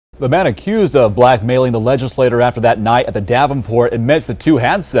The man accused of blackmailing the legislator after that night at the Davenport admits the two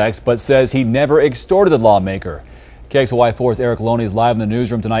had sex, but says he never extorted the lawmaker. KXLY4's Erik Loney is live in the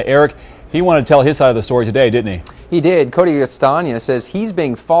newsroom tonight. Erik, he wanted to tell his side of the story today, didn't he? He did. Cody Castagna says he's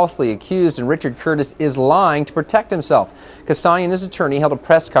being falsely accused and Richard Curtis is lying to protect himself. Castagna and his attorney held a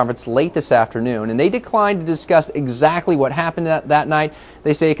press conference late this afternoon, and they declined to discuss exactly what happened that night.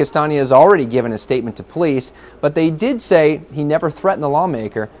 They say Castagna has already given a statement to police, but they did say he never threatened the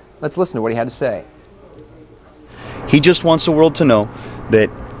lawmaker. Let's listen to what he had to say. He just wants the world to know that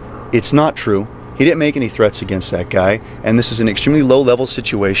it's not true. He didn't make any threats against that guy, and this is an extremely low-level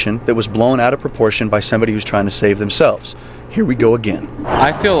situation that was blown out of proportion by somebody who's trying to save themselves. Here we go again.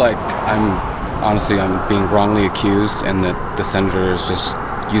 I feel like I'm being wrongly accused, and that the senator is just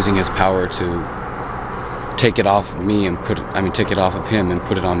using his power to take it off me and take it off of him and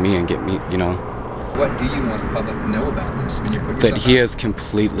put it on me and get me, you know. What do you want the public to know about this when you put yourself That he out? has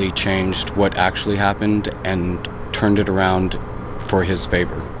completely changed what actually happened and turned it around for his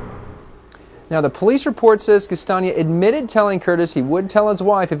favor. Now, the police report says Castagna admitted telling Curtis he would tell his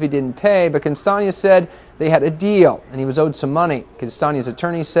wife if he didn't pay, but Castagna said they had a deal and he was owed some money. Castagna's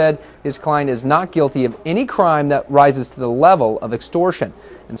attorney said his client is not guilty of any crime that rises to the level of extortion.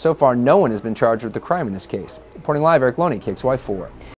 And so far, no one has been charged with the crime in this case. Reporting live, Erik Loney, KXLY4.